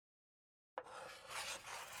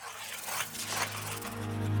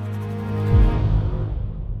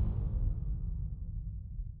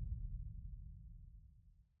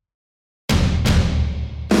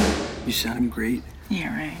You sound great.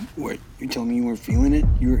 Yeah, right. What? You're telling me you weren't feeling it?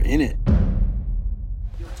 You were in it.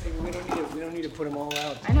 We don't need to put them all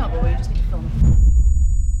out. I know, but we just need to film.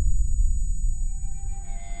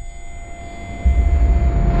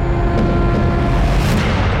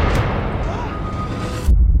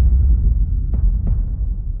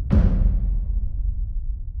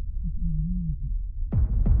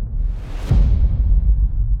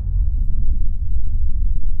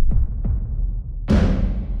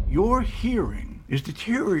 Your hearing is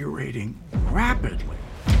deteriorating rapidly.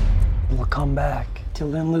 We'll come back.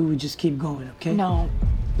 Till then, Lou, we just keep going, okay? No.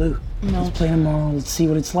 Lou, No. let's play tomorrow. Let's see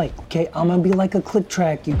what it's like, okay? I'm gonna be like a click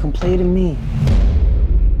track. You can play to me. You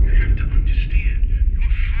have to understand,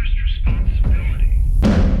 your first responsibility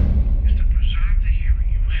is to preserve the hearing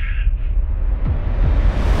you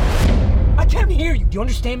have. I can't hear you. Do you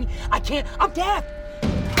understand me? I can't. I'm deaf.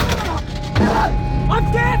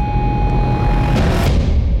 I'm deaf!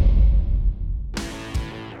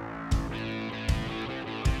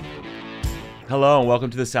 Hello and welcome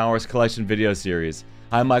to the Soundworks Collection video series.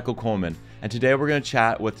 I'm Michael Coleman, and today we're going to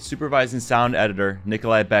chat with supervising sound editor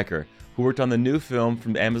Nikolai Becker, who worked on the new film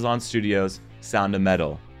from Amazon Studios, Sound of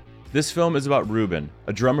Metal. This film is about Ruben,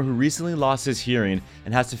 a drummer who recently lost his hearing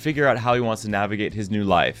and has to figure out how he wants to navigate his new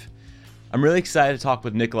life. I'm really excited to talk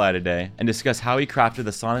with Nikolai today and discuss how he crafted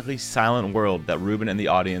the sonically silent world that Ruben and the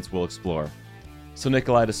audience will explore. So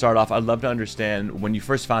Nikolai, to start off, I'd love to understand, when you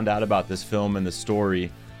first found out about this film and the story,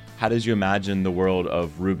 how did you imagine the world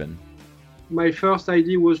of Ruben? My first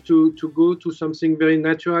idea was to go to something very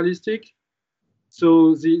naturalistic.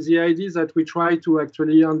 So the idea is that we try to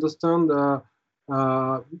actually understand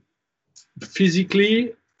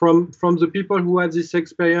physically from the people who had this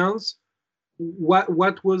experience, what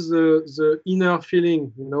was the inner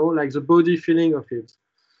feeling, like the body feeling of it.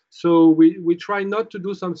 So we try not to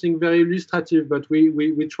do something very illustrative, but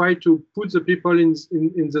we try to put the people in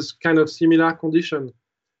this kind of similar condition.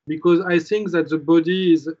 Because I think that the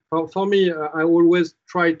body is, for me, I always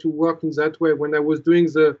try to work in that way. When I was doing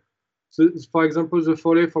for example, the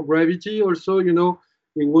Foley for Gravity also, it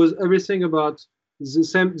was everything about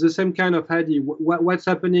the same kind of idea. What's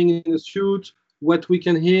happening in the suit, what we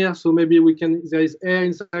can hear. So maybe there is air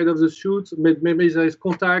inside of the suit, maybe there is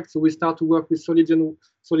contact. So we start to work with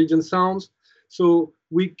Soligen sounds. So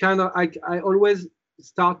I always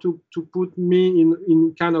start to put me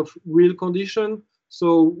in kind of real condition.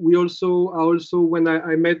 So I also, when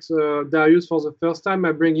I met Darius for the first time,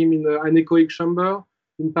 I bring him in an anechoic chamber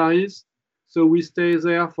in Paris. So we stay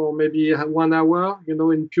there for maybe 1 hour,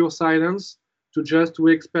 in pure silence, to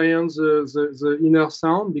experience the inner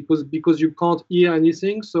sound, because you can't hear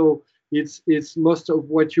anything. So it's most of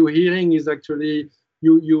what you're hearing is actually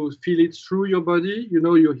you feel it through your body.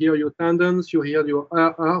 You hear your tendons, you hear your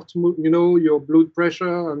heart, your blood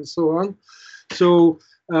pressure, and so on. So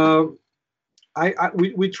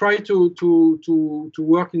we try to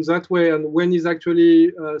work in that way, and when he's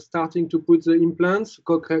actually starting to put the implants,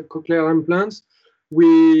 cochlear implants,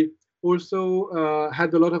 we also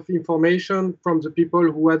had a lot of information from the people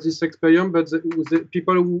who had this experience, but the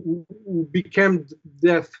people who became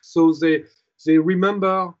deaf, so they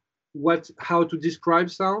remember how to describe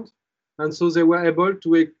sound, and so they were able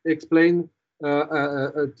to explain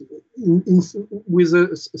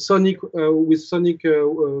with sonic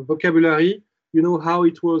vocabulary, how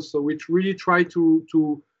it was. So we really try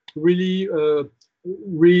to really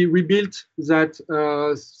rebuild that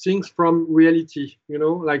things from reality,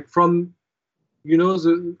 like from,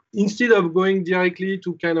 instead of going directly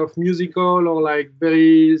to kind of musical or like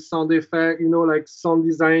very sound effect, like sound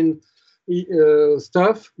design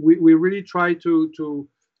stuff, we really try to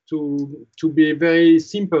be very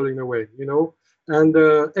simple in a way, and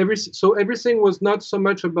everything was not so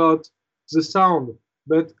much about the sound,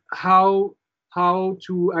 but how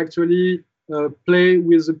to actually play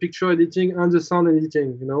with the picture editing and the sound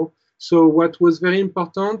editing, So what was very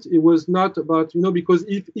important, it was not about, because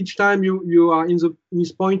if each time you are in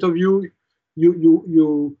his point of view, you're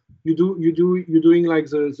doing like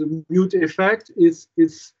the mute effect.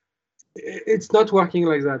 It's not working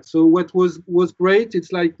like that. So what was great,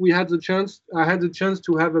 it's like I had the chance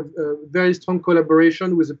to have a very strong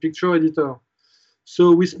collaboration with a picture editor.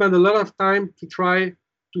 So we spent a lot of time to try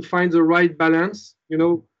to find the right balance.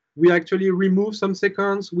 We actually removed some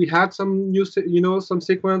sequence. We had some new, some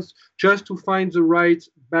sequence just to find the right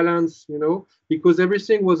balance, because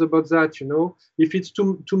everything was about that, If it's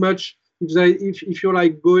too much, if you're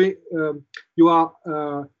like going, you are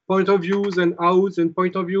point of views and outs and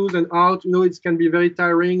point of views and out, it can be very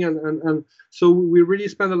tiring. And so we really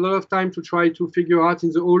spent a lot of time to try to figure out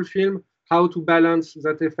in the whole film how to balance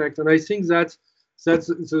that effect. And I think that that's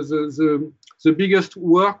the biggest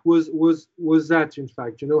work was that, in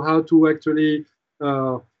fact, how to actually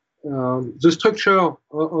the structure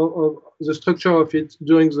of it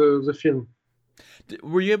during the film.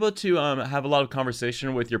 Were you able to have a lot of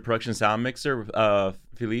conversation with your production sound mixer,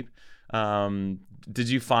 Philippe? Did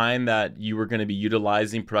you find that you were going to be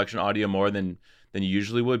utilizing production audio more than you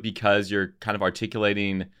usually would, because you're kind of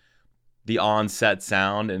articulating the on-set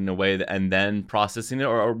sound in a way and then processing it,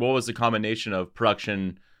 or what was the combination of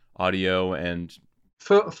production audio and?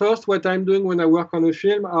 First, what I'm doing when I work on a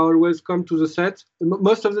film, I always come to the set.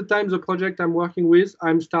 Most of the time, the project I'm working with,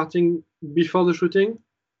 I'm starting before the shooting,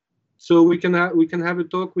 so we can have a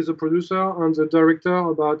talk with the producer and the director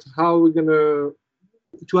about how we're gonna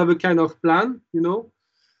to have a kind of plan,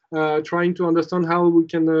 trying to understand how we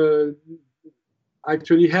can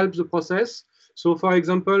actually help the process. So, for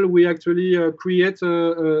example, we actually create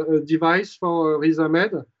a device for Riz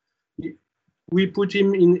Ahmed. We put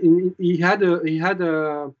him in. He had a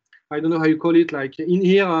I don't know how you call it, like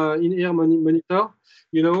in-ear monitor,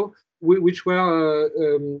 which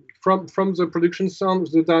were from the production sound,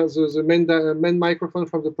 the main microphone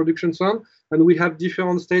from the production sound, and we have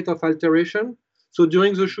different state of alteration. So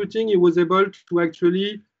during the shooting, he was able to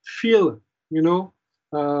actually feel,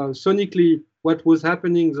 sonically what was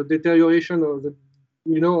happening, the deterioration of the,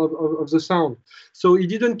 of the sound. So he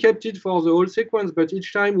didn't kept it for the whole sequence, but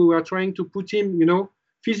each time we were trying to put him,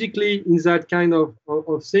 physically in that kind of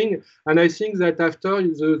thing. And I think that after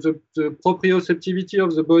the proprioceptivity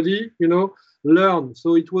of the body, learned.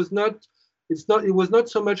 So it was not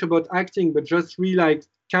so much about acting, but just really like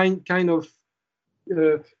kind of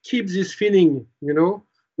keep this feeling,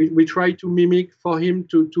 we try to mimic for him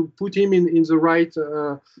to put him in the right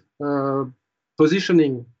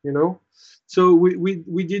positioning, So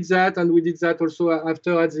we did that, and we did that also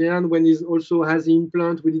after at the end when he also has the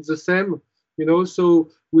implant. We did the same, So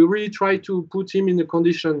we really try to put him in a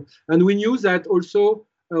condition, and we knew that also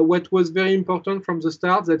what was very important from the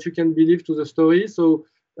start, that you can believe to the story. So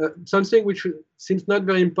something which seems not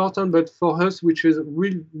very important, but for us, which is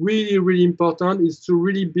really, really, really important, is to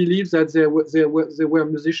really believe that they were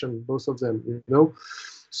musicians, both of them,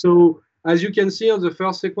 So as you can see on the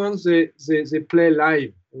first sequence, they play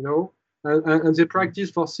live, and they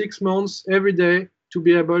practice for 6 months every day to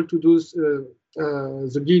be able to do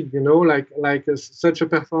the gig, like such a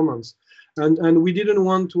performance. And we didn't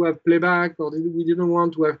want to have playback, or we didn't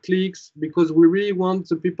want to have clicks, because we really want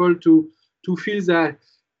the people to feel that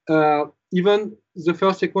even the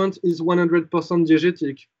first sequence is 100%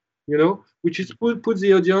 diegetic, which is put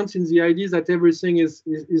the audience in the idea that everything is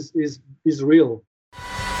real.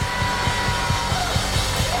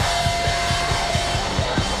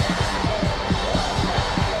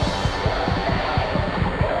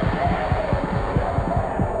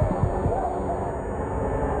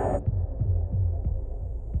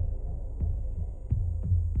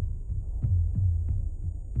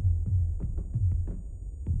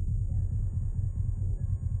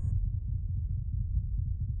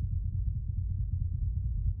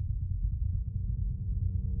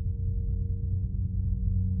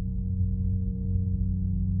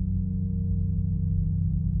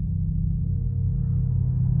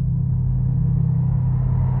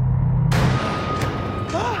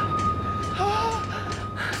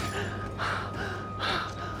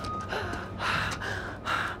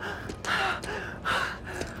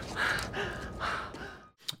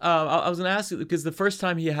 I was going to ask you, because the first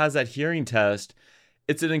time he has that hearing test,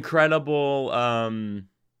 it's an incredible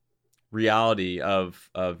reality of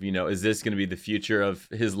is this going to be the future of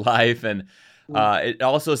his life? And it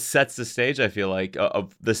also sets the stage, I feel like,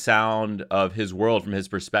 of the sound of his world from his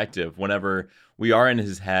perspective. Whenever we are in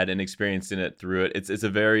his head and experiencing it through it, it's a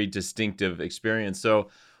very distinctive experience. So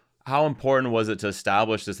how important was it to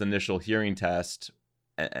establish this initial hearing test?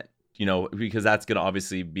 Because that's going to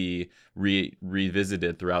obviously be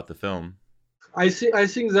revisited throughout the film. I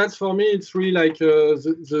think that's, for me, it's really like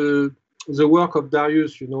the work of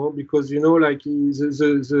Darius, because like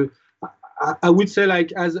I would say,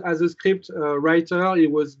 like, as a script writer, he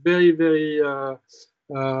was very, very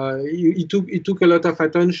he took a lot of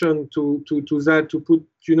attention to that, to put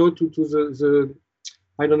to the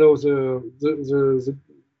I don't know, the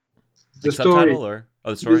story. Subtitle or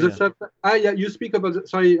the story? Yeah, you speak about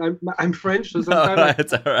sorry, I'm French, so sometimes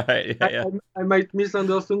it's all right. Yeah. I might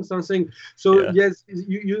misunderstand something. So yes,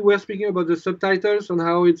 you were speaking about the subtitles and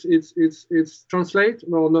how it's translate.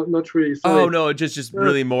 No, not really. Sorry. Oh no, just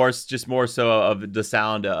really more so of the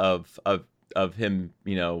sound of him,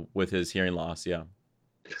 with his hearing loss. Yeah.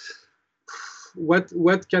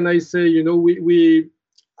 What can I say? We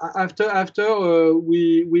after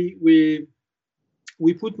we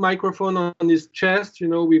we put microphone on his chest.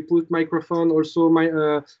 We put microphone, also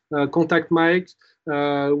contact mics.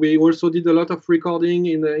 We also did a lot of recording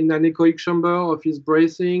in an echoic chamber of his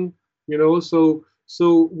bracing.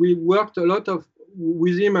 So we worked a lot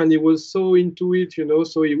with him, and he was so into it.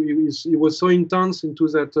 So he was so intense into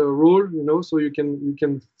that role. So you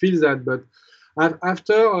can feel that. But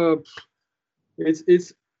after,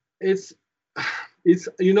 it's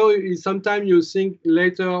sometimes you think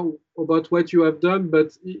later about what you have done,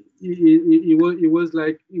 but it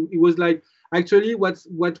was like actually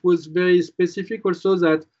what was very specific also,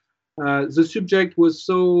 that the subject was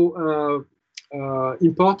so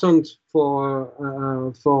important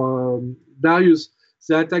for Darius,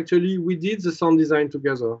 that actually we did the sound design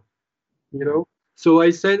together. So I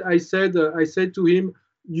said to him,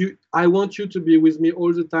 I want you to be with me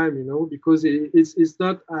all the time, because it's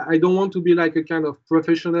not, I don't want to be like a kind of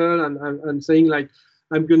professional and saying like,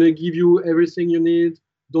 I'm going to give you everything you need.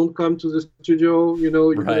 Don't come to the studio,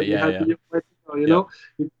 you're right,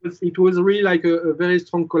 It was really like a very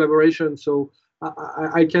strong collaboration. So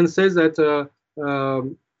I can say that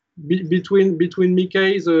between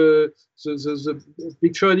Mickey, the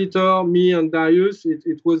picture editor, me and Darius,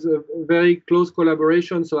 it was a very close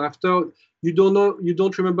collaboration. So after, you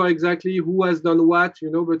don't remember exactly who has done what,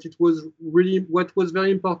 but it was really what was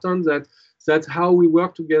very important, that's how we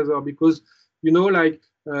work together, because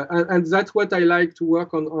and that's what I like to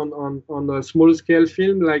work on a small scale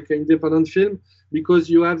film, like independent film,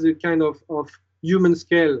 because you have the kind of human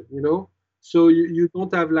scale, so you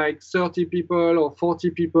don't have like 30 people or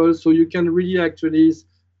 40 people, so you can really actually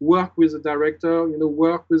work with the director,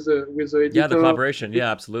 work with the editor. Yeah, the collaboration.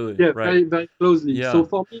 Yeah, absolutely. Yeah, right. very, very closely. Yeah. So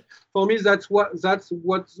for me, that's what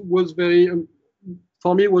was very,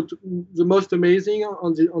 for me, what the most amazing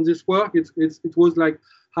on this work. It was like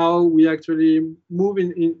how we actually moved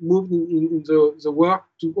in the work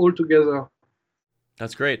all together.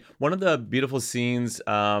 That's great. One of the beautiful scenes,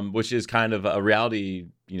 which is kind of a reality,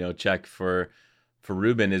 check for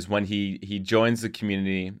Ruben, is when he joins the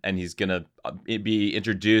community and he's gonna be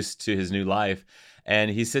introduced to his new life, and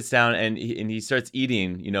he sits down and he starts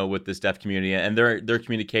eating, with this deaf community, and they're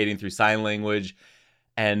communicating through sign language,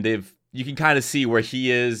 and you can kind of see where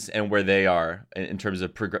he is and where they are in terms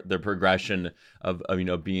of their progression of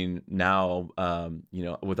being now,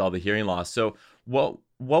 with all the hearing loss. So what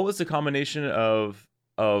was the combination of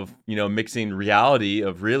mixing reality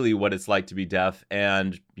of really what it's like to be deaf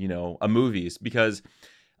and a movies, because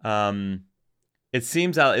it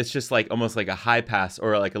seems out it's just like almost like a high pass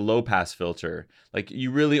or like a low pass filter, like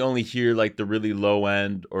you really only hear like the really low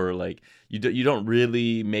end, or like you don't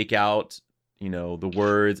really make out the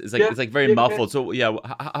words. It's like very muffled. So yeah,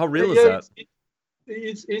 how real is that?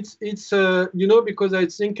 It's because I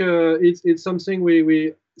think it's something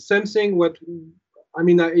we same thing. What I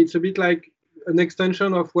mean, it's a bit like an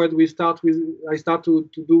extension of what I start to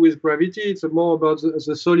do with Gravity. It's more about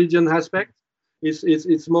the Solidian aspect.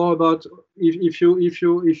 It's more about if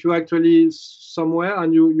you actually somewhere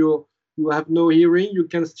and you have no hearing, you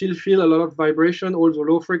can still feel a lot of vibration, all the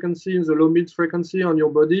low frequency and the low mid frequency on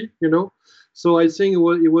your body. So I think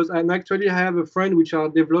it was, and actually I have a friend which are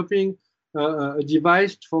developing a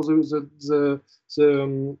device for the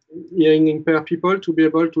hearing impaired people to be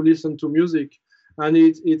able to listen to music. And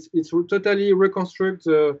it's totally reconstruct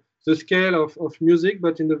the scale of music,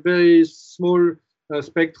 but in a very small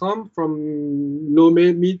spectrum, from low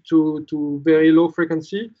mid to very low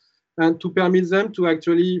frequency, and to permit them to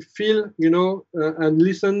actually feel, and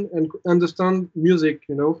listen and understand music,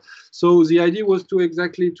 So the idea was to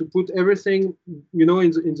put everything, in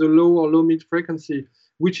the low or low mid frequency,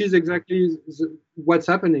 which is exactly what's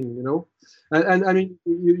happening, And I mean,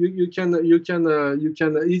 you can.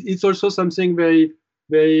 It's also something very,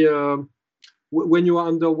 very. When you are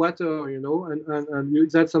underwater, and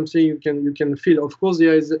that's something you can feel. Of course,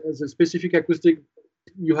 there is a specific acoustic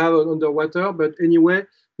you have underwater, but anyway,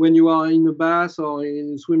 when you are in a bath or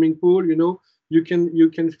in a swimming pool, you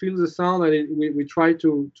can feel the sound, and we try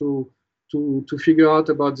to figure out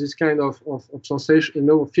about this kind of sensation,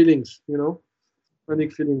 feelings,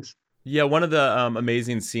 unique feelings. Yeah, one of the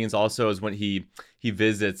amazing scenes also is when he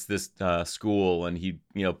visits this school, and he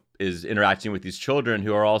is interacting with these children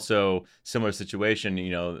who are also similar situation,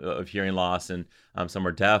 of hearing loss, and some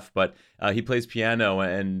are deaf, but he plays piano,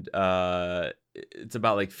 and it's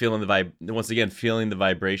about like feeling feeling the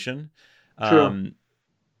vibration. Sure.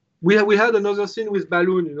 We had another scene with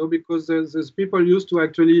balloon, because there's people used to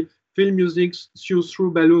actually feel music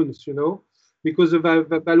through balloons, because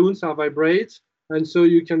the balloons are vibrate. and so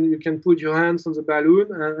you can put your hands on the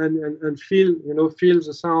balloon and feel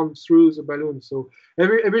the sound through the balloon. So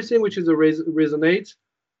everything which is a resonate,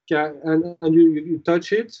 and you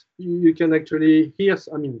touch it, you can actually hear.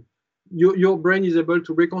 I mean, your brain is able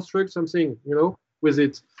to reconstruct something, with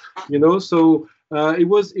it, So it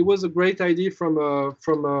was a great idea from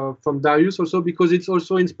Darius also, because it's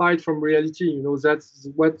also inspired from reality. That's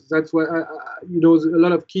what a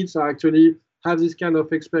lot of kids are actually have this kind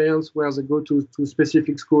of experience where they go to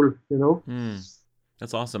specific school.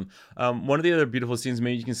 That's awesome. One of the other beautiful scenes,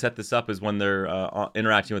 maybe you can set this up, is when they're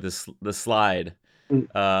interacting with the slide.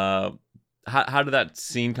 How did that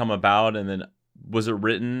scene come about, and then was it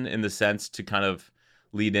written in the sense to kind of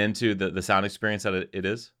lead into the sound experience that it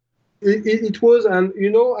is? It was, and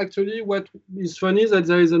actually what is funny is that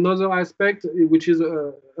there is another aspect which is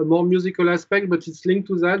a more musical aspect, but it's linked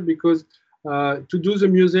to that, because to do the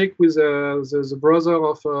music with the brother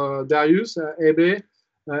of Darius, Ebe,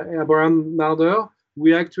 Abraham Marder,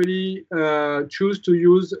 we actually choose to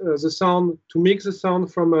use the sound, to mix the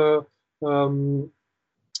sound from to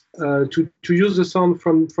use the sound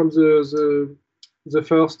from the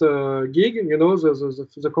first gig,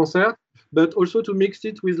 the concert, but also to mix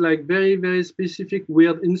it with like very, very specific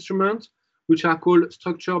weird instruments, which are called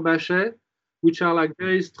structure bachet, which are like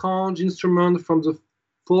very strange instruments from the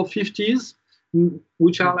 450s,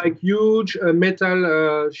 which are like huge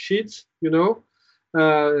metal sheets, and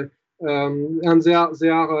they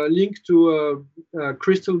are linked to a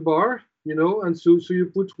crystal bar, and so you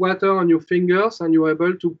put water on your fingers and you're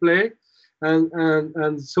able to play,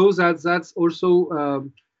 and so that's also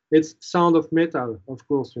it's sound of metal, of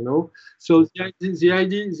course, So the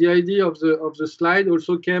idea of the slide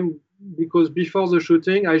also came because before the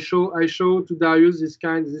shooting, I show to Darius this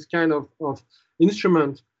kind of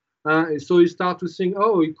instrument. So you start to think,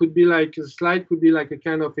 it could be like a slide, could be like a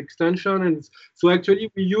kind of extension, and so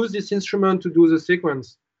actually we use this instrument to do the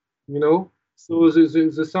sequence, So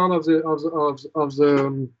the sound of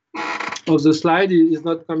the slide is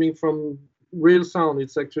not coming from real sound;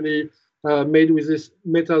 it's actually made with this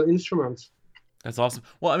metal instruments. That's awesome.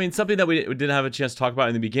 Well, I mean, something that we didn't have a chance to talk about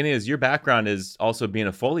in the beginning is your background is also being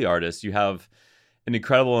a Foley artist. You have an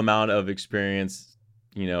incredible amount of experience,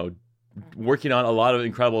 working on a lot of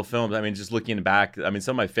incredible films. I mean, just looking back, I mean,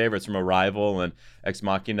 some of my favorites from Arrival and Ex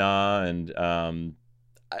Machina, and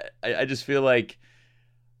I just feel like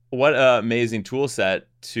what an amazing tool set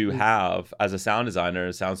to have as a sound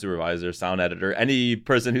designer, sound supervisor, sound editor, any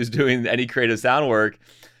person who's doing any creative sound work,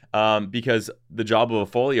 because the job of a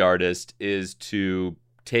Foley artist is to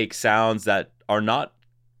take sounds that are not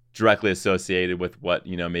directly associated with what,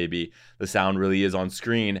 maybe the sound really is on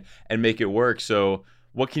screen and make it work. So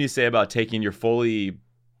what can you say about taking your Foley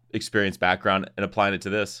experience background and applying it to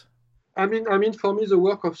this? I mean, for me, the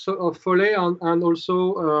work of Foley and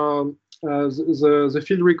also the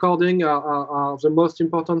field recording are the most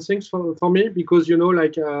important things for me, because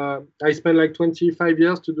I spent like 25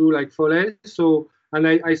 years to do like Foley, and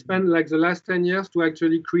I spent like the last 10 years to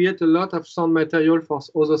actually create a lot of sound material for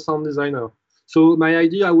other sound designers. So my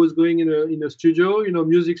idea, I was going in a studio,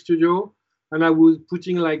 music studio, and I was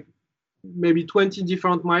putting like maybe 20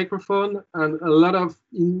 different microphones and a lot of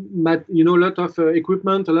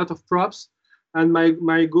equipment, a lot of props. And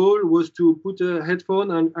my goal was to put a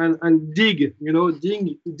headphone and dig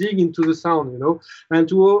into the sound, and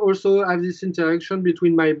to also have this interaction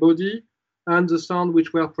between my body and the sound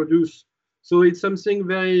which were produced. So it's something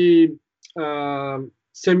very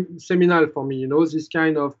seminal for me, this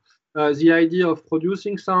kind of the idea of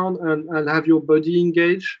producing sound and have your body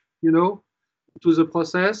engage, to the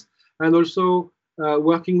process. And also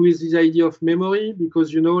working with this idea of memory,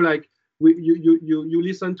 because you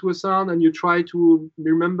listen to a sound and you try to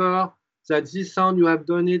remember that this sound you have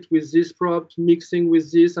done it with this prop, mixing with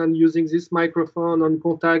this and using this microphone on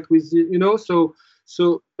contact with this,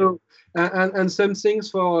 So and some things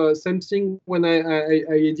for something when I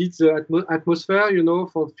edit the atmosphere,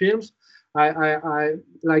 for films, I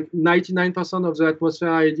like 99% of the atmosphere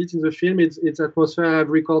I edit in the film, it's atmosphere I've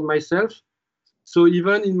recorded myself. So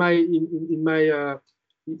even in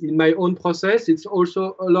my own process, it's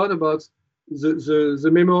also a lot about the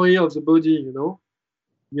memory of the body,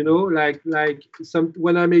 like some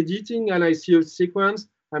when I'm editing and I see a sequence,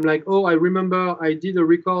 I'm like, I remember I did a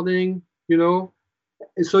recording,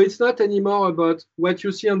 So it's not anymore about what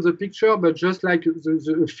you see on the picture, but just like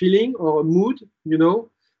the feeling or a mood,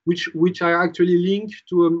 which I actually link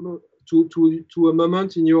to a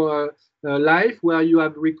moment in your life where you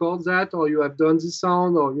have recorded that, or you have done this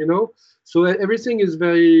sound, or so everything is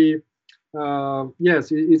very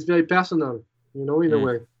it's very personal, in a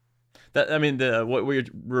way. That I mean, the what you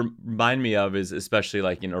remind me of is especially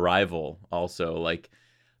like in Arrival, also like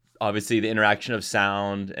obviously the interaction of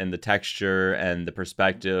sound and the texture and the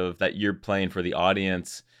perspective that you're playing for the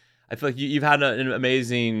audience. I feel like you've had an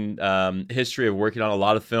amazing history of working on a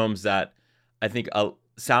lot of films that I think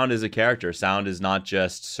sound is a character. Sound is not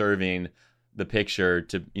just serving the picture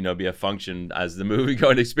to be a function as the movie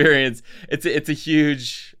going experience. It's a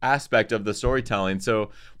huge aspect of the storytelling.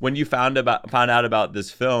 So when you found out about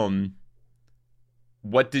this film,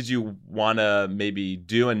 what did you want to maybe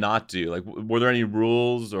do and not do? Like, were there any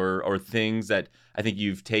rules or things that I think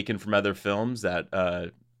you've taken from other films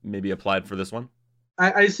that maybe applied for this one?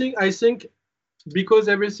 I think because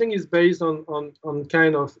everything is based on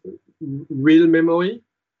kind of real memory,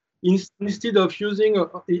 instead of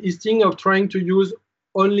trying to use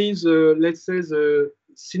only the, let's say, the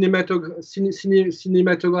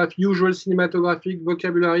usual cinematographic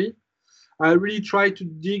vocabulary, I really try to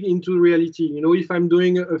dig into reality. If I'm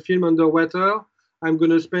doing a film underwater, I'm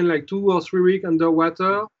gonna spend like 2 or 3 weeks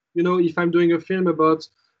underwater. If I'm doing a film about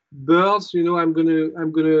birds, I'm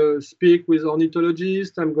gonna speak with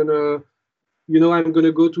ornithologists. I'm gonna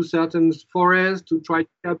go to certain forests to try to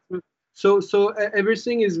capture. So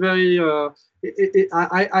everything is very.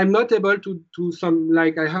 I'm not able to some,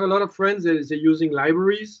 like, I have a lot of friends that they're using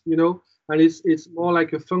libraries, and it's more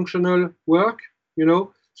like a functional work,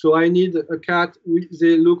 So I need a cat.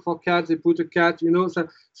 They look for cats. They put a cat.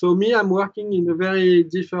 So me, I'm working in a very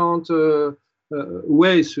different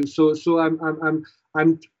ways. So I'm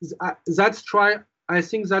that's try. I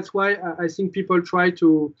think that's why I think people try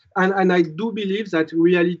to, and I do believe that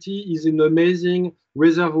reality is an amazing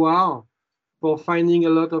reservoir for finding a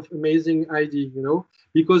lot of amazing ideas.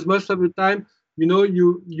 Because most of the time,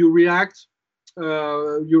 you react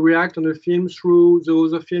on a film through the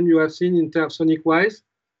other film you have seen in terms sonic wise.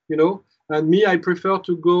 And me, I prefer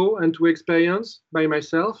to go and to experience by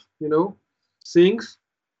myself, things.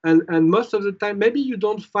 And most of the time, maybe you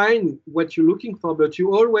don't find what you're looking for, but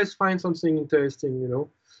you always find something interesting,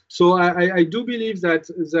 So I do believe that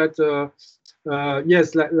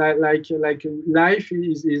yes, like life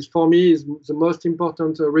is for me is the most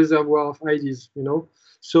important reservoir of ideas,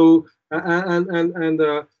 So and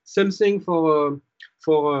same thing for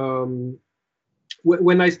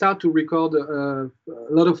when I start to record a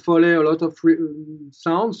lot of Foley, a lot of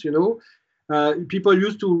sounds, people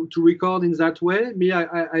used to record in that way. Me,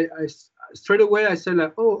 I straight away I said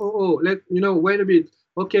like, wait a bit.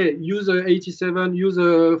 Okay, use a 87, use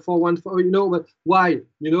a 414, but why?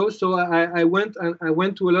 So I went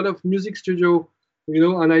to a lot of music studio,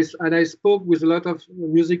 and I spoke with a lot of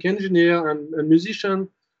music engineer and musician,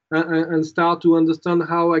 and start to understand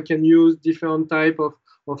how I can use different type of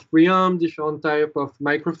preamp, different type of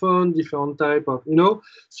microphone, different type of,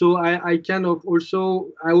 So I kind of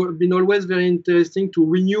also, I've been always very interesting to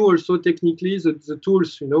renew also technically the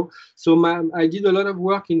tools, So I did a lot of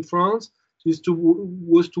work in France, was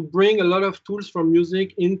to bring a lot of tools from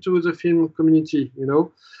music into the film community,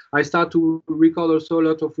 I start to record also a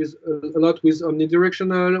lot with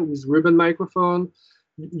omnidirectional, with ribbon microphone,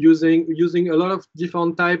 using a lot of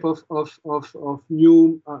different type of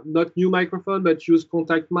new, not new microphone, but use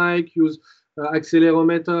contact mic, use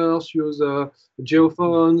accelerometers, use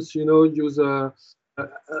geophones, use a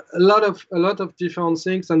lot of different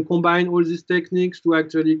things, and combine all these techniques to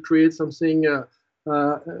actually create something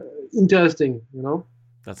interesting,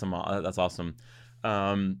 That's awesome.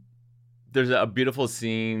 There's a beautiful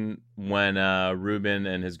scene when Ruben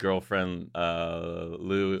and his girlfriend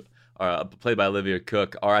Lou, played by Olivia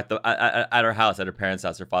Cook, are at her house, at her parents'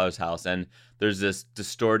 house, her father's house, and there's this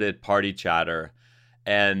distorted party chatter,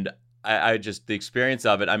 and I just, the experience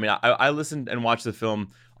of it. I mean, I listened and watched the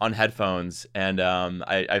film on headphones, and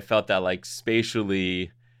I felt that like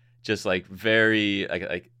spatially, just like very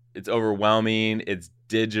like it's overwhelming. It's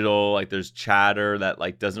digital, like there's chatter that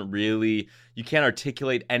like doesn't really, you can't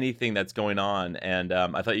articulate anything that's going on, and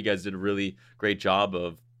I thought you guys did a really great job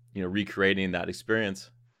of recreating that experience.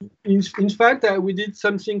 In fact, we did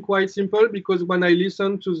something quite simple, because when I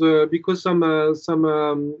listened to because some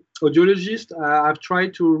audiologists have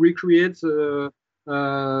tried to recreate to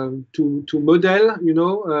model,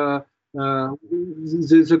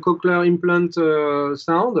 the cochlear implant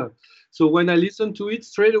sound. So when I listened to it,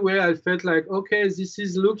 straight away I felt like, okay, this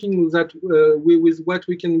is looking that with what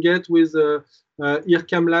we can get with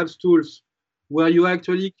Earcam Labs tools, where you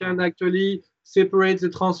can separate the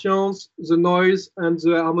transients, the noise, and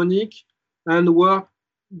the harmonic, and work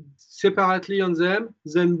separately on them,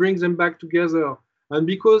 then bring them back together. And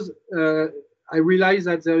because I realized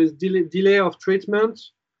that there is delay of treatment,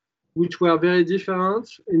 which were very different,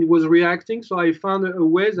 and it was reacting. So I found a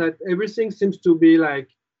way that everything seems to be like,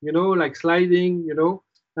 like sliding,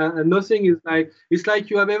 and nothing is like, it's like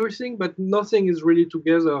you have everything, but nothing is really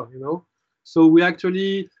together. So we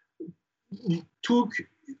actually took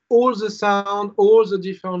all the sound, all the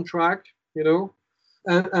different track,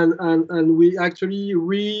 and we actually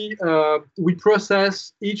we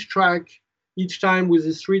process each track each time with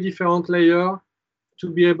these three different layers to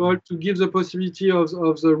be able to give the possibility of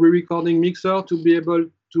the re-recording mixer to be able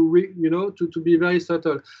to be very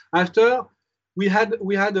subtle. After we had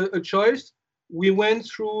a choice, we went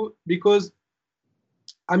through, because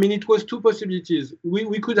it was two possibilities.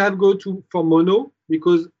 We could have go for mono,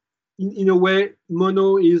 because in a way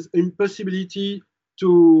mono is impossibility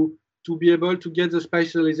to be able to get the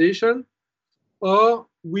spatialization, or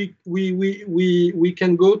we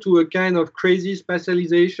can go to a kind of crazy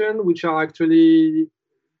spatialization, which are actually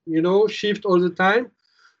shift all the time.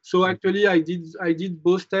 So actually I did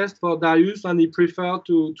both tests for Darius, and he preferred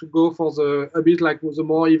to go for a bit like the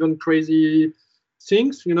more even crazy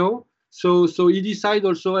things. So he decided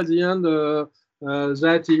also at the end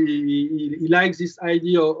that he likes this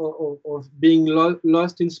idea of being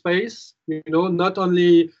lost in space, not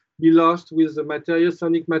only be lost with the material,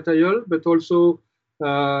 sonic material, but also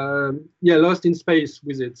lost in space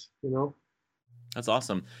with it. That's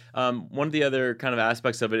awesome. One of the other kind of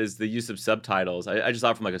aspects of it is the use of subtitles. I just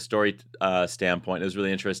thought from like a story standpoint, it was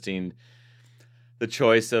really interesting, the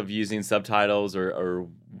choice of using subtitles or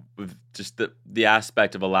just the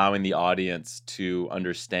aspect of allowing the audience to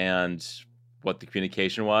understand what the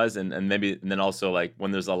communication was, and then also like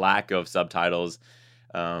when there's a lack of subtitles.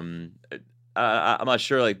 I'm not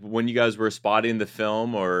sure, like when you guys were spotting the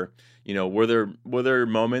film, or were there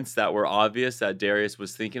moments that were obvious that Darius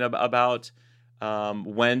was thinking about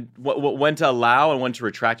when to allow and when to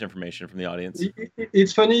retract information from the audience?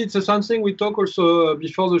 It's funny. It's something we talked also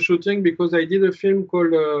before the shooting, because I did a film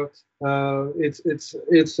called it's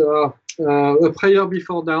A Prayer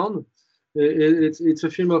Before Dawn. It's a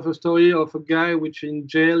film of a story of a guy which in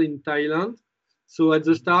jail in Thailand. So at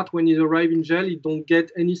the start, when he arrived in jail, he don't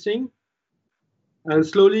get anything, and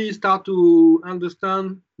slowly he start to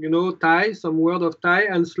understand, Thai, some word of Thai,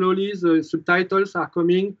 and slowly the subtitles are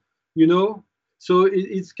coming, So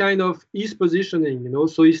it's kind of his positioning,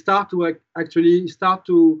 So he start to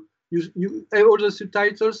use all the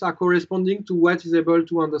subtitles are corresponding to what he's able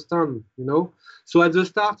to understand, So at the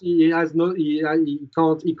start he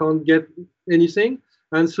can't get anything,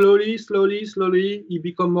 and slowly he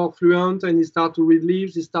become more fluent, and he start to read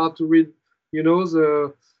leaves. He start to read,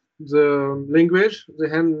 the language, the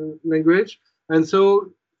hand language, and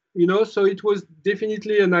so so it was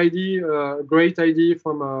definitely an idea, a great idea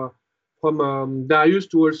from Darius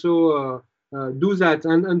to also do that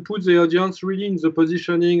and put the audience really in the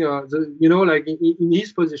positioning, like in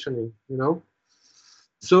his positioning,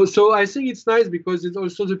 So I think it's nice, because it's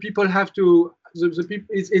also the people have to, the people.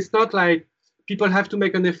 It's not like people have to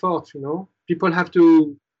make an effort, People have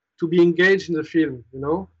to be engaged in the film,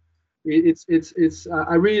 It's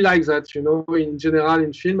I really like that, in general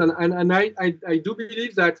in film, and I do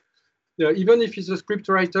believe that even if he's a script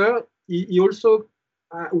writer, he also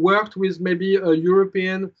worked with maybe a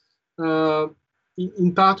European, in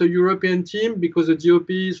part a European team, because the DOP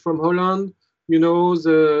is from Holland, because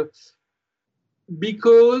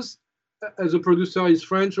the producer is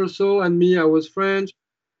French also, and me, I was French,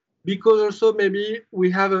 because also maybe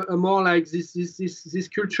we have a more like this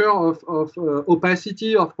culture of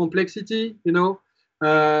opacity, of complexity,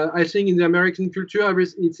 I think in the American culture,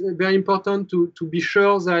 it's very important to be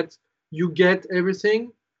sure that you get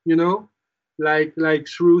everything, like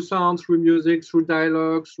through sound, through music, through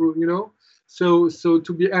dialogue, through, so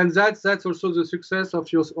to be, and that's also the success of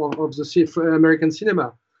the American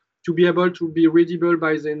cinema, to be able to be readable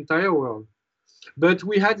by the entire world. But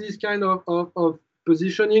we had this kind of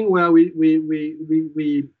positioning where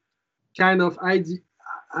we kind of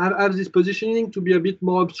have this positioning to be a bit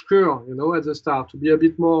more obscure, at the start, to be a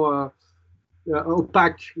bit more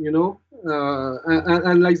opaque,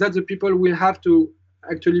 and like that the people will have to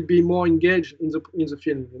actually be more engaged in the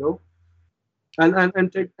film,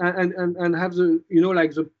 and take and have the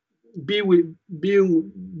like the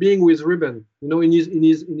being with Ruben, in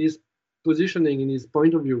his positioning, in his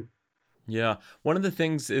point of view. Yeah, one of the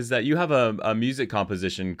things is that you have a music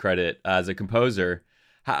composition credit as a composer.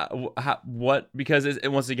 Because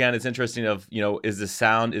once again, it's interesting of, is this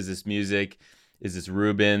sound, is this music, is this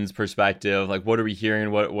Ruben's perspective? Like, what are we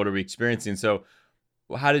hearing? What are we experiencing? So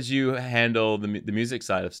how did you handle the music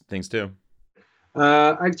side of things too?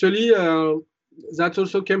 Actually, that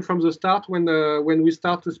also came from the start when we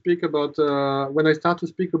start to speak about when I start to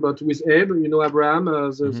speak about with Abe, Abraham,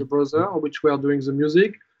 the brother, which we are doing the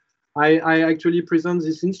music. I actually present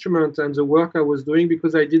this instrument and the work I was doing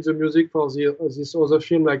because I did the music for this other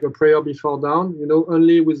film, like A Prayer Before Dawn,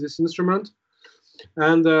 only with this instrument.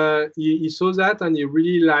 And he saw that and he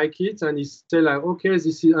really liked it, and he said like, okay,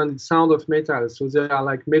 this is and sound of metal. So they are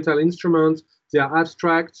like metal instruments. They are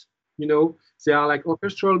abstract, They are like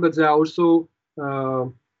orchestral, but they are also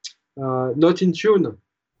not in tune,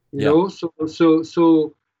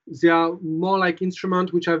 So they are more like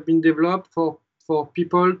instruments which have been developed for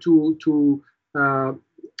people to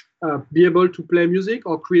be able to play music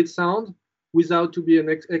or create sound without to be an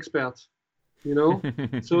expert,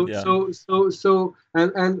 So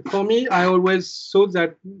and for me, I always thought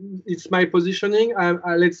that it's my positioning.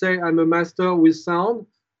 Let's say I'm a master with sound,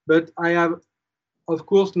 but I have. Of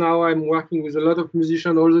course, now I'm working with a lot of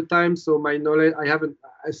musicians all the time, so my knowledge, I have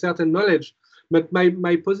a certain knowledge, but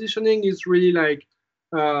my positioning is really like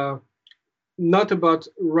not about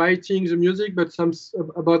writing the music, but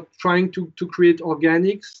about trying to create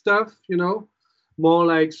organic stuff, more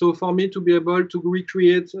like, so for me to be able to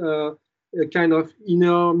recreate a kind of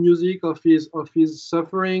inner music of his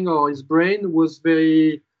suffering or his brain was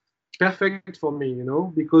very perfect for me,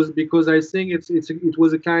 because I think it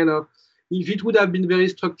was a kind of, if it would have been very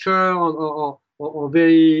structured or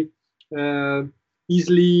very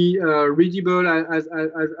easily readable as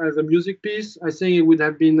a music piece, I think it would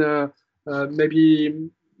have been maybe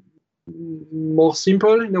more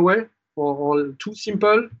simple in a way, or too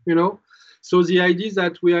simple, So the idea is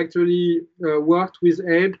that we actually worked with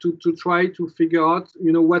Abe to try to figure out,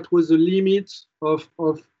 what was the limit of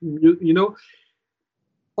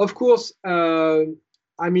Of course.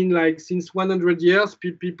 I mean, like since 100 years,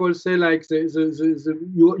 people say like it's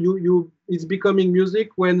becoming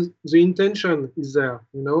music when the intention is there.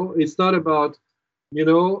 It's not about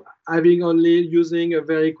having only using a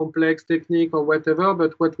very complex technique or whatever.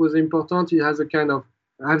 But what was important, it has this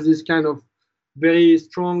kind of very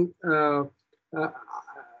strong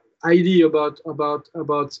idea about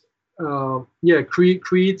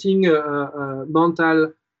creating a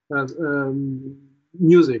mental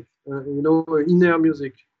music. Inner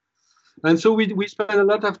music. And so we spend a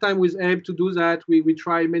lot of time with Abe to do that. We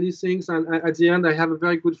try many things, and at the end, I have a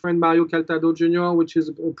very good friend, Mario Caltado Jr., which is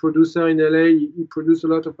a producer in LA. He produced a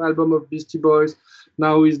lot of albums of Beastie Boys.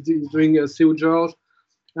 Now he's doing Seu George,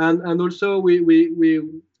 and also we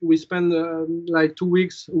spend like 2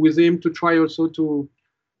 weeks with him to try also to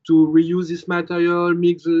reuse this material,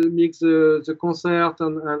 mix the concert,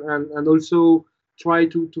 and also try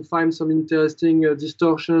to find some interesting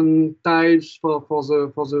distortion types for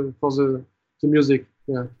the music.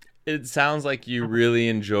 Yeah. It sounds like you really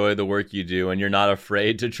enjoy the work you do, and you're not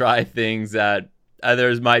afraid to try things that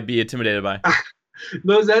others might be intimidated by.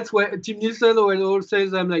 No, that's why Tim Nielsen always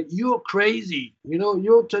says, I'm like, you're crazy,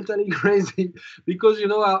 you're totally crazy, because I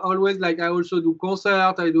always I also do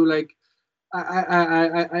concert. I do like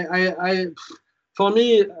I for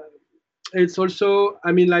me. It's also,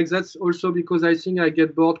 that's also because I think I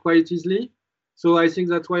get bored quite easily. So I think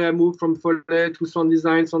that's why I moved from Foley to sound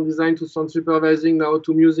design to sound supervising, now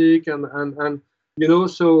to music. And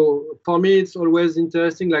so for me, it's always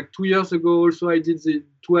interesting. Like 2 years ago, also, I did the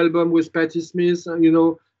 2 albums with Patti Smith,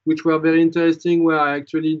 which were very interesting, where I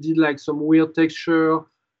actually did like some weird texture.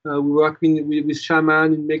 We worked with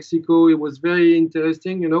Shaman in Mexico. It was very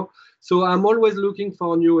interesting, So I'm always looking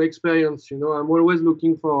for new experience, I'm always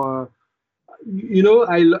looking for...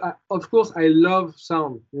 of course I love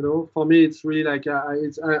sound. For me it's really like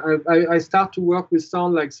I start to work with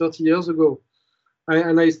sound like 30 years ago,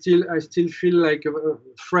 and I still feel like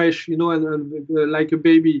fresh, and like a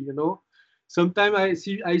baby. Sometimes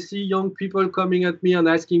I see young people coming at me and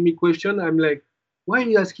asking me questions. I'm like, why are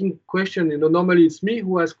you asking questions? Normally it's me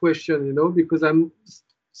who asks questions. Because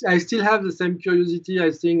I still have the same curiosity.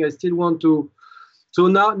 I think I still want to. So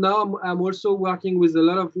now I'm also working with a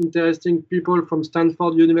lot of interesting people from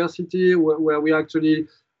Stanford University, where we actually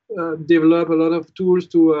develop a lot of tools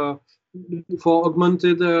for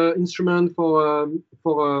augmented instrument for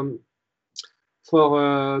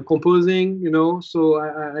composing. So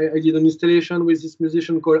I did an installation with this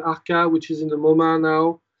musician called Arca, which is in the MoMA now,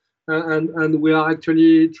 and we are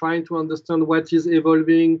actually trying to understand what is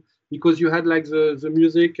evolving, because you had like the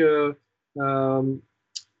music.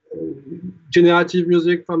 Generative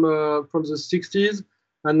music from the 60s,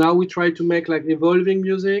 and now we try to make like evolving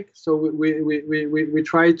music. So we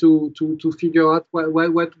try to figure out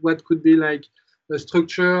what could be like a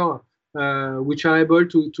structure which are able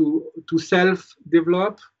to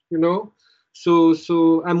self-develop,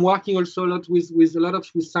 so I'm working also a lot with a lot of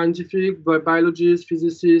with scientific biologists,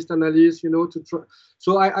 physicists, analysts, to try.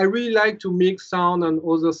 So I really like to mix sound and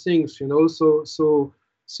other things, and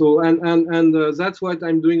that's what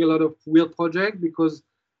I'm doing, a lot of weird projects, because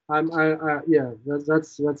yeah,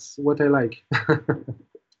 that's what I like.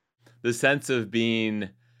 The sense of being,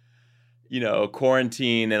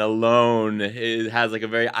 quarantine and alone, it has like a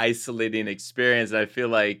very isolating experience. And I feel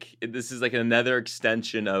like this is like another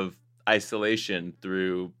extension of isolation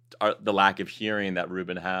through the lack of hearing that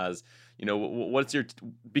Ruben has.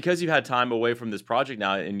 Because you've had time away from this project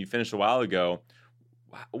now and you finished a while ago,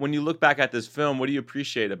 when you look back at this film, what do you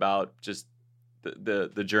appreciate about just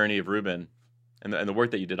the journey of Ruben and the work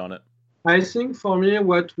that you did on it? I think for me,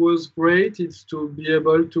 what was great is to be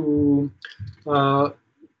able to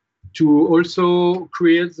also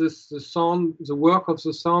create the sound, the work of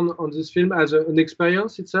the sound on this film as an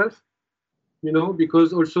experience itself.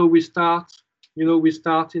 Because also we start in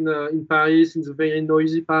Paris, in the very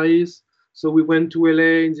noisy Paris. So we went to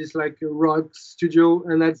LA in this like rock studio,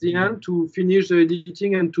 and at the end, to finish the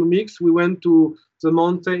editing and to mix, we went to the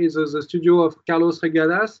mountain, the studio of Carlos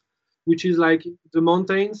Regadas, which is like the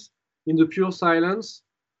mountains in the pure silence.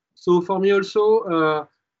 So for me also,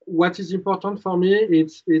 what is important for me,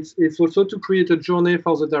 it's also to create a journey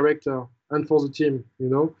for the director and for the team,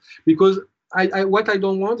 because what I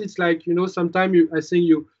don't want, it's like, sometimes I think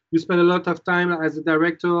you spend a lot of time as a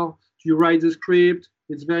director, you write the script,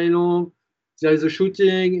 it's very long, there is a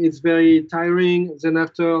shooting, it's very tiring, then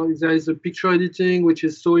after there is a picture editing, which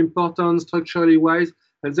is so important structurally wise,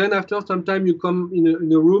 and then after sometimes you come in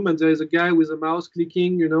a room and there is a guy with a mouse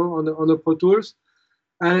clicking, on the Pro Tools,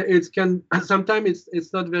 and sometimes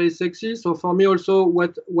it's not very sexy. So for me also,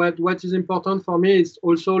 what is important for me is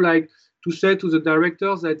also like to say to the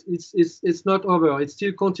directors that it's not over, it's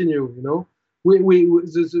still continue, the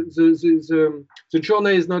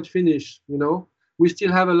journey is not finished, we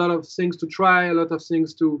still have a lot of things to try, a lot of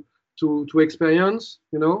things to experience,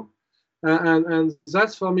 and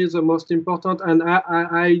that's for me the most important. And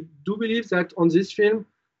I do believe that on this film,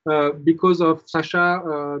 because of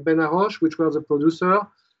Sacha Benaroche, which was the producer,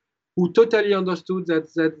 who totally understood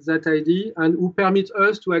that idea and who permit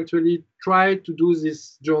us to actually try to do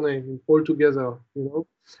this journey all together,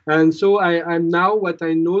 And so I'm now what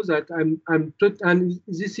I know that and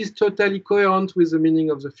this is totally coherent with the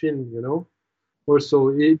meaning of the film,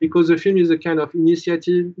 Also, because the film is a kind of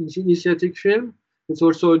initiatic film, it's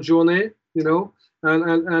also a journey,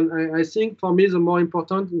 And I think for me the more and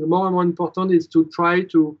more important is to try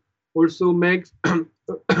to also make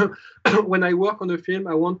when I work on a film,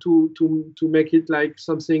 I want to make it like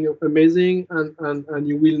something amazing and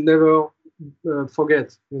you will never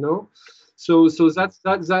forget, So that's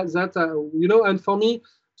and for me,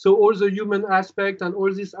 so all the human aspect and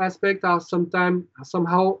all these aspects are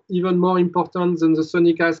somehow even more important than the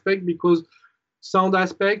sonic aspect, because sound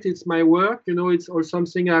aspect, it's my work, it's all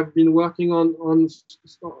something I've been working on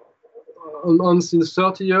since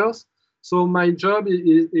 30 years. So my job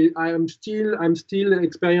is I'm still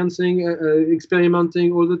experimenting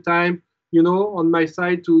all the time, on my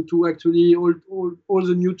side to actually all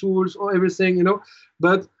the new tools or everything,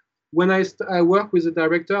 But when I work with the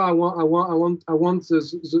director, I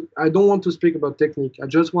don't want to speak about technique. I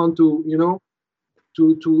just want to,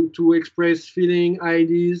 to express feeling,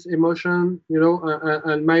 ideas, emotion,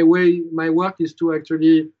 and my work is to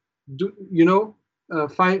actually do,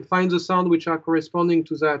 find the sound which are corresponding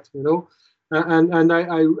to that, and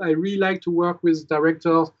I really like to work with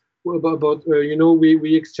directors about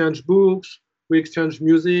we exchange books, we exchange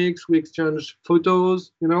music, we exchange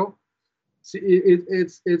photos,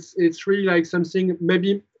 It's really like something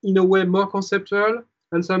maybe in a way more conceptual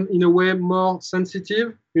and some in a way more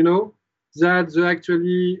sensitive, that the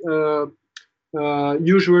actually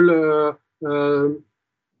usual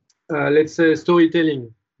let's say storytelling,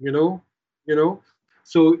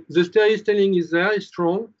 So the storytelling is there, is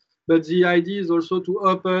strong, but the idea is also to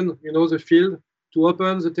open, the field, to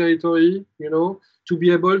open the territory, to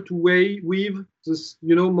be able to weave this,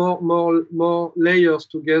 more layers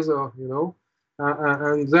together,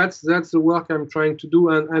 and that's the work I'm trying to do,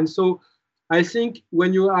 and so I think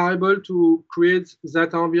when you are able to create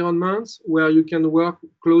that environment where you can work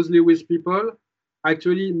closely with people,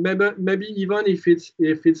 actually maybe even if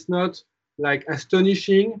it's not like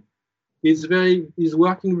astonishing, it's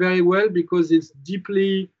working very well because it's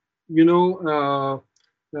deeply,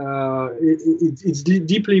 it's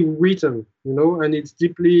deeply written, and it's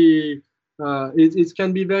deeply. It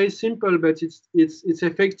can be very simple, but it's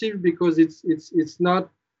effective because it's not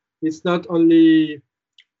only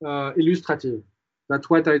illustrative. That's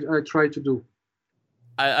what I try to do.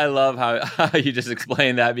 I love how you just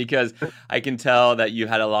explained that, because I can tell that you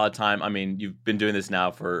had a lot of time. I mean, you've been doing this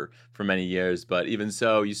now for many years, but even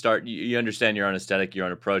so, you understand your own aesthetic, your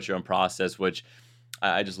own approach, your own process, which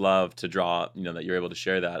I just love to draw. You know, that you're able to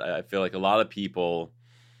share that. I feel like a lot of people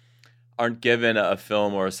aren't given a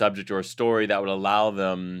film or a subject or a story that would allow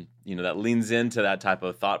them, you know, that leans into that type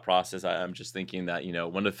of thought process. I'm just thinking that, you know,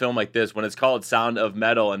 when a film like this, when it's called Sound of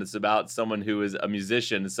Metal and it's about someone who is a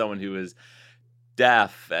musician, someone who is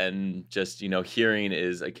deaf and just, you know, hearing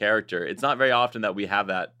is a character, it's not very often that we have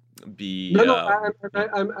that be.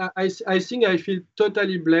 I think I feel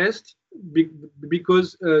totally blessed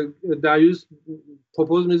because Darius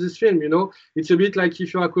proposed me this film. You know, it's a bit like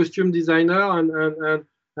if you're a costume designer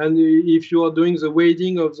and if you are doing the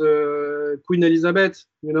wedding of the Queen Elizabeth,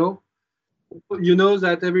 you know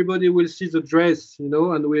that everybody will see the dress, you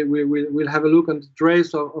know, and we'll have a look at the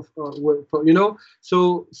dress of you know.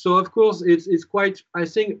 So of course it's quite. I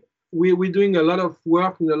think we're doing a lot of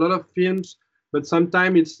work in a lot of films, but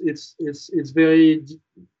sometimes it's very.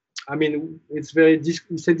 I mean, it's very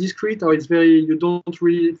discreet, or it's very, you don't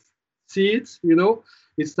really see it, you know.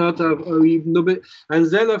 It's not nobody. And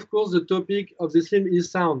then of course the topic of this film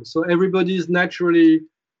is sound. So everybody is naturally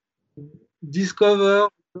discover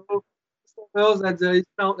that there is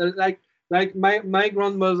sound. Like my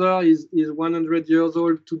grandmother is 100 years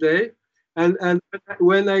old today, and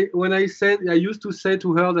when I used to say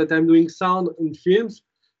to her that I'm doing sound in films,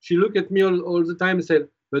 she looked at me all the time and said,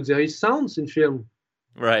 "But there is sounds in film."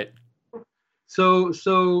 Right. So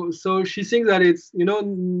she thinks that it's, you know,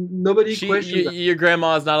 nobody questions that. Your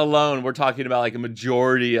grandma is not alone. We're talking about like a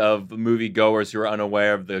majority of movie goers who are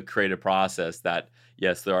unaware of the creative process, that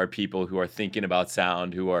yes, there are people who are thinking about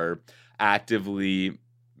sound, who are actively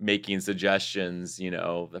making suggestions, you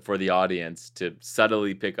know, for the audience to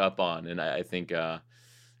subtly pick up on. And I think,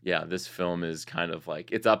 yeah, this film is kind of like,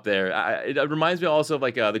 it's up there. It reminds me also of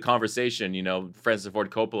like The Conversation, you know, Francis Ford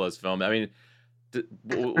Coppola's film. I mean, did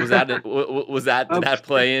that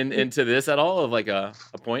play into this at all, of like a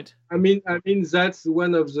point? I mean that's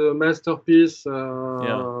one of the masterpiece.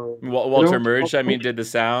 Walter Murch, I mean, did the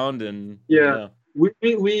sound, and we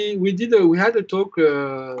had a talk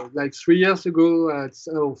like 3 years ago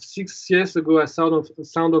 6 years ago at Sound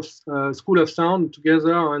of School of Sound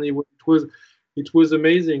together, and it was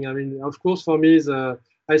amazing. I mean, of course, for me,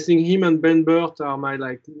 I think him and Ben Burt are my,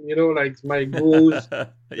 like, you know, like my gurus.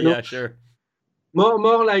 Yeah, sure.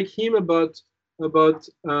 More like him about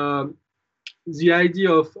the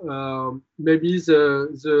idea of maybe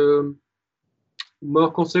the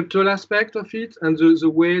more conceptual aspect of it, and the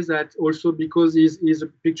way that also, because he's a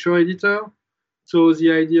picture editor, so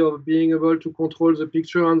the idea of being able to control the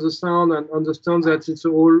picture and the sound, and understand that it's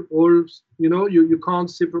all you know, you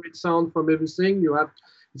can't separate sound from everything.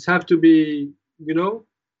 It have to be, you know,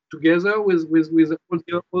 together with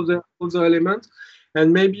all the other elements.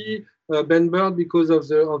 And maybe Ben Burt, because of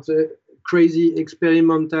the crazy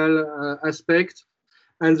experimental aspect,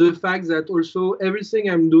 and the fact that also everything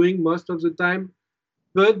I'm doing most of the time,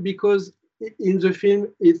 but because in the film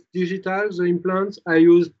it's digital, the implants, I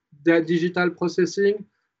use that digital processing,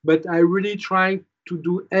 but I really try to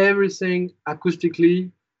do everything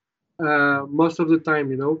acoustically most of the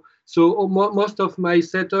time, you know. So most of my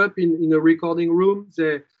setup in a recording room,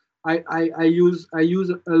 I use a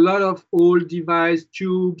lot of old device,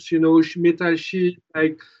 tubes, you know, metal sheet,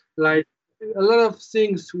 like a lot of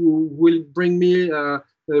things will bring me a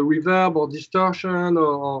reverb or distortion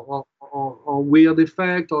or weird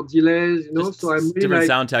effect or delays, you know. Just so I'm really different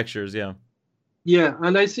sound textures, yeah. Yeah,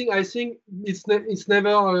 and I think it's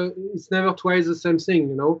never twice the same thing,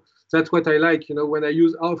 you know. That's what I like, you know. When I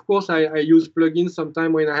use, of course, I use plugins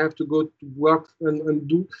sometimes when I have to go to work and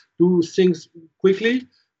do things quickly.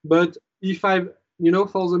 But if I, you know,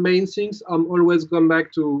 for the main things, I'm always come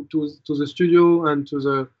back to the studio and to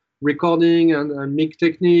the recording and mic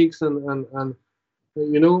techniques and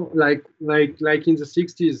you know, like in the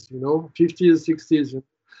 60s, you know, 50s, 60s.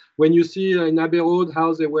 When you see in Abbey Road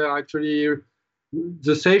how they were actually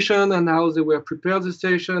the session, and how they were prepared the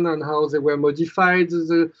session, and how they were modified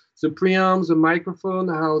the preamps, the microphone,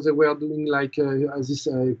 how they were doing like this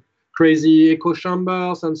crazy echo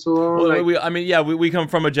chambers and so on. Well, we come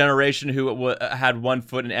from a generation who had 1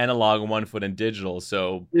 foot in analog and 1 foot in digital,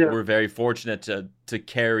 so we're very fortunate to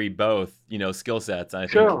carry both, you know, skill sets. I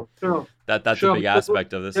think that's a big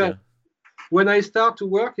aspect of this. Yeah. When I start to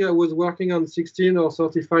work, I was working on 16 or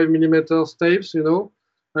 35 millimeter tapes, you know,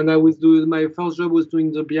 and I was doing, my first job was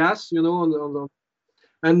doing the bias, you know,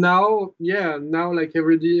 and now like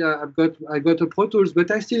every day I got a Pro Tools,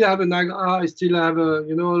 but I still have an Agra, I still have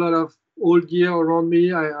you know, a lot of old gear around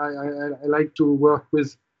me. I like to work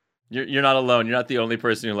with. You're not alone. You're not the only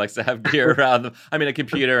person who likes to have gear around them. I mean, a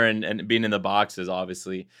computer and being in the box is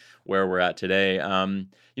obviously where we're at today.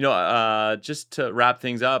 Just to wrap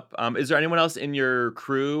things up, is there anyone else in your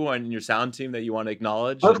crew and your sound team that you want to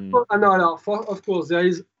acknowledge? Of course, no, of course there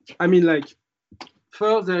is. I mean, like,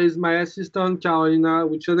 first there is my assistant Carolina,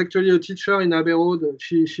 which is actually a teacher in Abbey Road.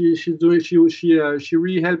 She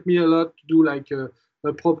really helped me a lot to do like a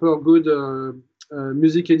proper good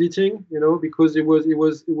music editing, because it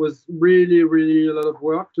was really a lot of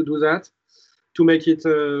work to do that, to make it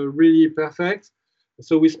really perfect.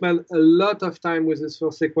 So we spent a lot of time with this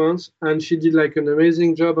first sequence, and she did like an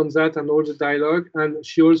amazing job on that and all the dialogue. And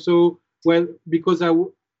she also, because I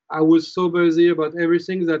was so busy about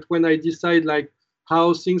everything, that when I decide like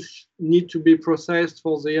how things need to be processed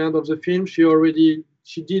for the end of the film, she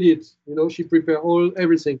did it. She prepared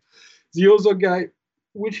everything. The other guy,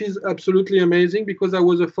 which is absolutely amazing, because I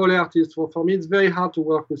was a Foley artist. For me, it's very hard to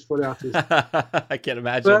work with Foley artists. I can't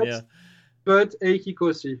imagine. But Eiki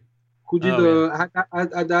Kosi, who did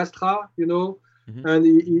Ad Astra, Mm-hmm. and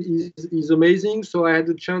he's amazing. So I had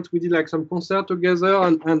the chance. We did like some concert together,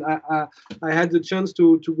 and I had the chance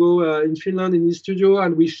to go in Finland in his studio,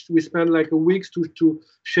 and we spent like a week to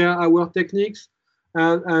share our techniques,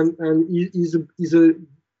 and he's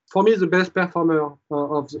for me, the best performer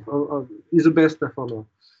is the best performer.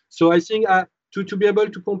 So I think to be able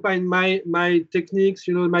to combine my techniques,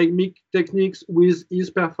 my mic techniques with his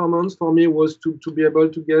performance, for me was to be able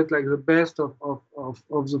to get like the best of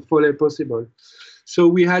the Foley possible. So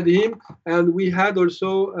we had him, and we had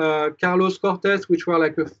also Carlos Cortez, which were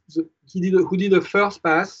like who did the first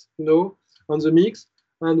pass, on the mix,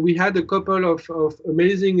 and we had a couple of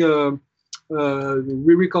amazing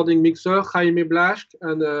re-recording mixer, Jaime Blasch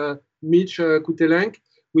and Mitch Kutelenk,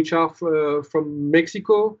 which are from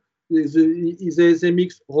Mexico. They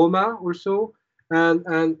mix Roma also, and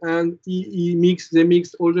they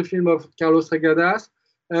mixed all the film of Carlos Regadas,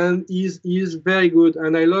 and he's very good,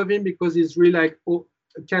 and I love him because he's really like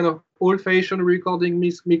kind of old-fashioned recording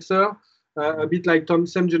mixer, a bit like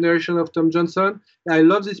same generation of Tom Johnson. I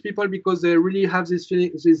love these people because they really have this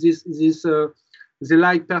feeling, they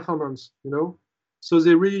like performance, So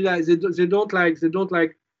they really like, they don't like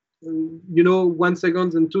 1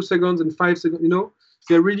 second and 2 seconds and 5 seconds,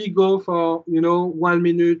 They really go for 1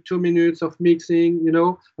 minute, 2 minutes of mixing,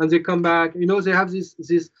 and they come back. They have this,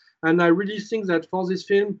 and I really think that for this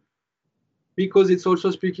film, because it's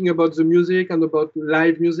also speaking about the music and about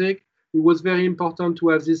live music, it was very important to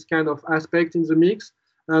have this kind of aspect in the mix.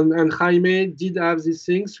 And Jaime did have these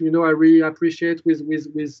things, I really appreciate with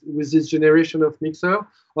this generation of mixer.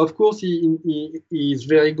 Of course, he is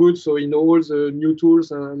very good, so he knows all the new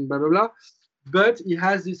tools and blah blah blah. But he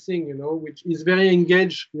has this thing, which is very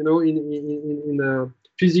engaged, in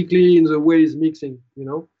physically in the way he's mixing,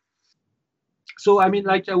 So I mean,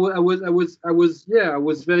 like I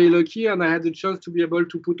was very lucky, and I had the chance to be able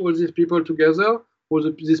to put all these people together,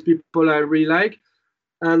 these people I really like,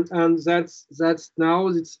 and that's now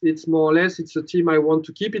it's more or less it's a team I want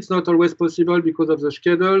to keep. It's not always possible because of the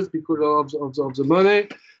schedules, because of the money,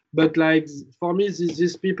 but like for me,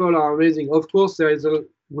 these people are amazing. Of course,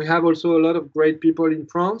 we have also a lot of great people in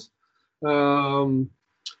France.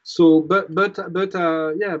 So, but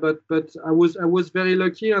I was very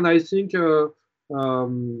lucky, and I think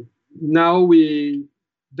now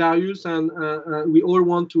Darius and we all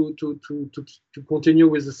want to continue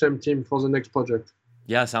with the same team for the next project.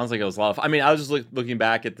 Yeah, sounds like it was a lot of fun. I mean, I was just looking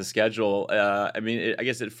back at the schedule. I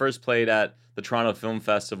guess it first played at the Toronto Film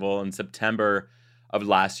Festival in September of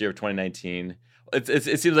last year, of 2019.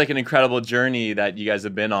 It seems like an incredible journey that you guys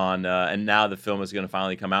have been on, and now the film is going to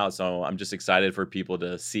finally come out. So I'm just excited for people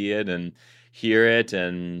to see it and hear it,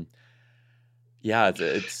 and yeah,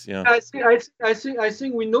 it's I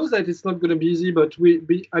think we know that it's not going to be easy, but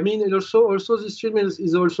also this film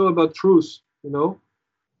is also about truth,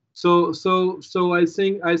 So I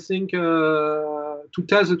think to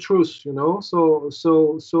tell the truth,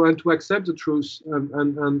 so and to accept the truth,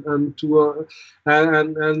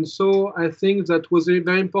 and so I think that was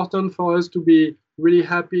very important for us to be really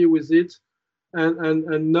happy with it,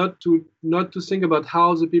 and not to think about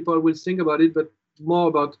how the people will think about it, but more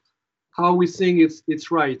about how we think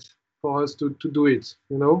it's right for us to do it,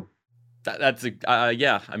 That's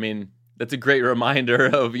I mean, that's a great reminder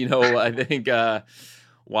of I think.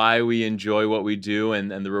 Why we enjoy what we do,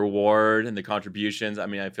 and the reward and the contributions. I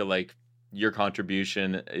mean, I feel like your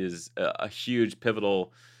contribution is a huge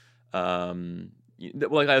pivotal.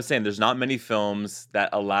 Like I was saying, there's not many films that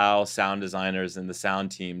allow sound designers and the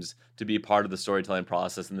sound teams to be part of the storytelling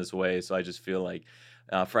process in this way. So I just feel like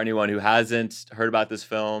For anyone who hasn't heard about this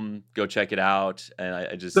film, go check it out. And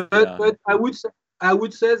I just, but I would say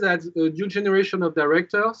that the new generation of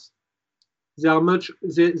directors, they are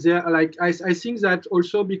like I think that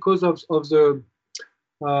also because of the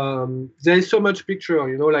there is so much picture,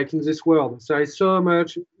 you know, like in this world. There is so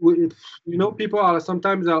much, you know, people are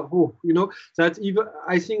sometimes you know, that even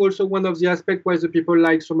I think also one of the aspects why the people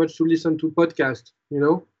like so much to listen to podcasts, you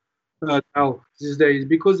know, now these days,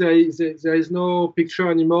 because there is no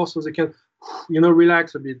picture anymore, so they can, you know,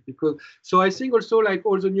 relax a bit. Because so I think also like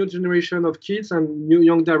all the new generation of kids and new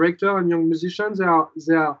young director and young musicians, they are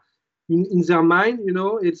in their mind, you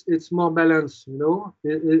know, it's more balanced, you know,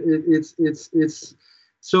 it's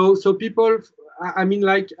so people, I mean,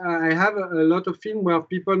 like I have a lot of film where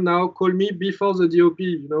people now call me before the DOP,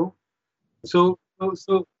 you know, so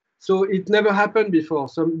it never happened before.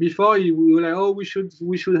 So before we were like, oh, we should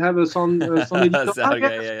have a sound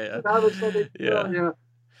editor. Yeah.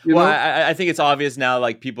 Well, I think it's obvious now,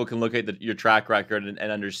 like people can look at your track record and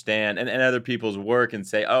understand and other people's work and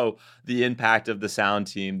say, oh, the impact of the sound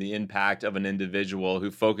team, the impact of an individual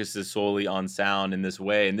who focuses solely on sound in this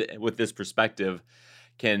way and with this perspective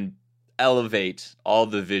can elevate all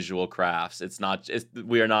the visual crafts.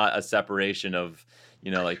 We are not a separation of,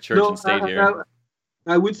 you know, like church and state here.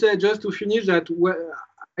 I would say just to finish that,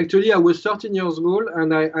 actually I was 13 years old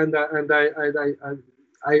and I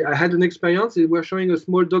had an experience. They were showing a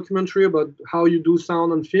small documentary about how you do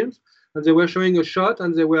sound on films, and they were showing a shot,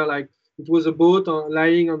 and they were like, it was a boat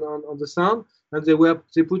lying on the sound, and they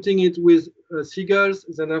putting it with seagulls.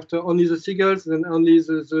 Then after only the seagulls, then only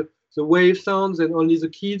the wave sounds, and only the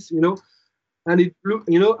kids, you know. And it blew,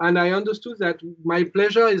 you know, and I understood that my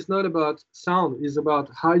pleasure is not about sound; it's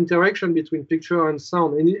about how interaction between picture and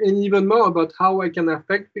sound, and even more about how I can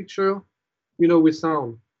affect picture, you know, with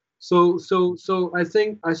sound. So I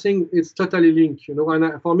think it's totally linked, you know,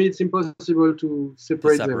 and for me it's impossible to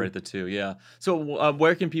separate the two. Yeah. So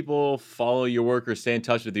where can people follow your work or stay in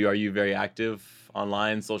touch with you? Are you very active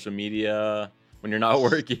online, social media when you're not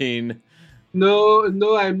working? No,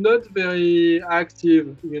 I'm not very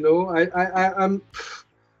active. You know, I'm.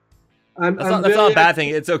 That's not a bad thing.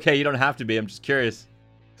 It's okay. You don't have to be. I'm just curious.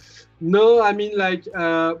 No, I mean, like,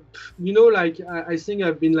 you know, like I think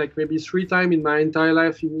I've been like maybe 3 times in my entire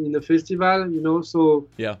life in a festival, you know, so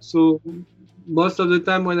yeah. So most of the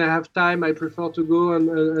time when I have time, I prefer to go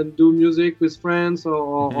and do music with friends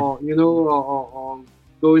or you know, or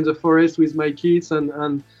go in the forest with my kids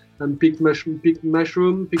and pick up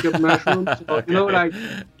mushrooms, Okay. You know, like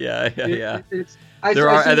yeah. There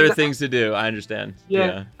are other things to do. I understand.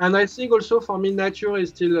 Yeah, and I think also for me, nature is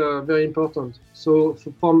still very important. So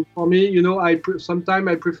for me, you know, sometimes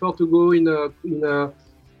I prefer to go in a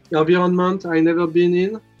environment I never been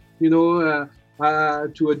in, you know,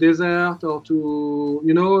 to a desert or to,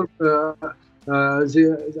 you know, the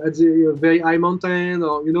very high mountain,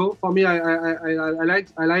 or, you know, for me, I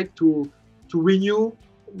like to renew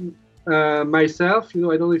myself, you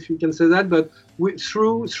know. I don't know if you can say that, but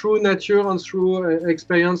through nature and through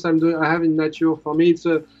experience I have in nature. For me,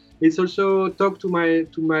 it's also talk to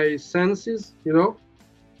my senses, you know,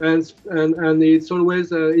 and it's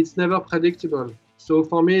always it's never predictable. So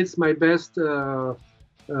for me, it's my best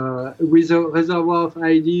reservoir of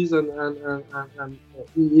ideas and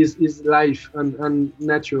is life and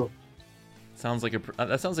nature.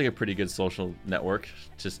 That sounds like a pretty good social network,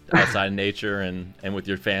 just outside of nature and with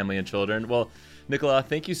your family and children. Well, Nicolas,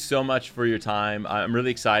 thank you so much for your time. I'm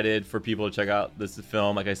really excited for people to check out this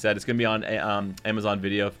film. Like I said, it's going to be on Amazon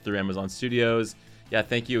Video through Amazon Studios. Yeah,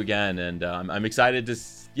 thank you again, and I'm excited to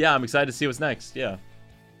see what's next. Yeah.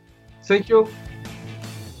 Thank you.